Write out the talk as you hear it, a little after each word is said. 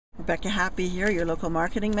Rebecca Happy here, your local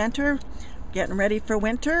marketing mentor. Getting ready for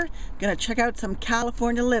winter. Gonna check out some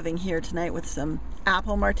California living here tonight with some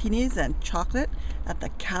apple martinis and chocolate at the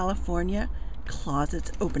California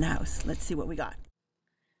Closets Open House. Let's see what we got.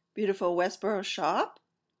 Beautiful Westboro shop.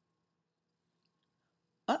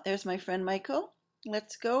 Oh, there's my friend Michael.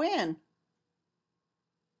 Let's go in.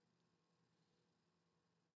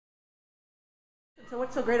 So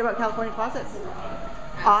what's so great about California Closets?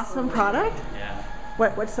 Awesome product? Yeah.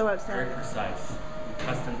 What's so outstanding? Very precise.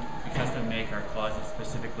 We custom make our closets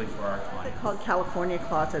specifically for our clients. It's called California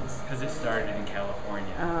Closets. Because it started in California.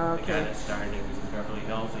 Okay. The guy that started it was in Beverly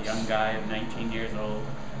Hills, a young guy of 19 years old.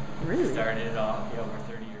 Really? He started it off over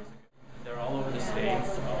 30 years ago. They're all over the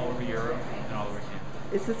States, all over Europe, and all over Canada.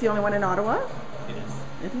 Is this the only one in Ottawa? It is.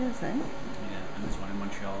 It is, eh? Yeah, and this one in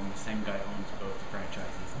Montreal, and the same guy owns both the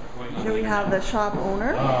franchises. Here we have the shop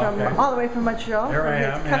owner from all the way from Montreal There for I his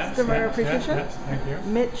am, customer yes, appreciation. yes, thank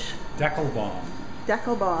you. Mitch Deckelbaum.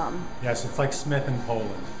 Deckelbaum. Yes, it's like Smith in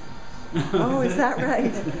Poland. Oh, is that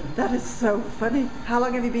right? That is so funny. How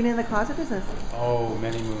long have you been in the closet business? Oh,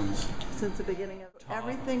 many moons. Since the beginning of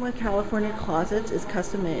everything with California Closets is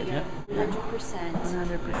custom made. Yeah. 100%.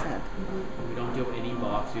 100%. We don't do any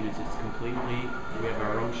box units. It's completely, we have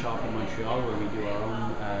our own shop in Montreal where we do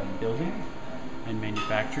our own building and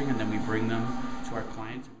manufacturing, and then we bring them to our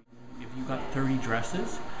clients. If you've got 30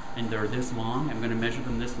 dresses and they're this long, I'm going to measure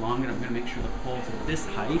them this long, and I'm going to make sure the poles are this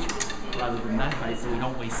height rather than that height, so we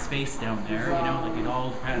don't waste space down there. You know, like it all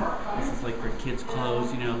depends. This is like for kids'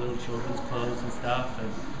 clothes, you know, little children's clothes and stuff.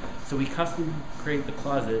 And so we custom create the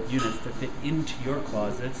closet units to fit into your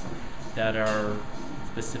closets that are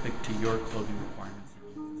specific to your clothing requirements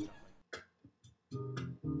and needs and stuff like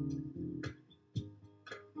that.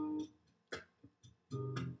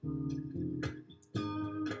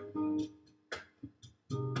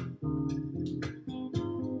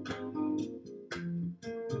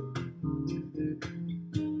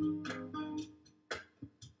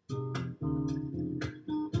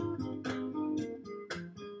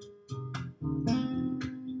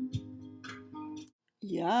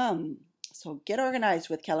 Yum. So get organized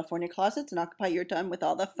with California Closets and occupy your time with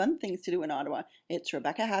all the fun things to do in Ottawa. It's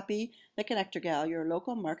Rebecca Happy, the Connector Gal, your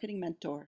local marketing mentor.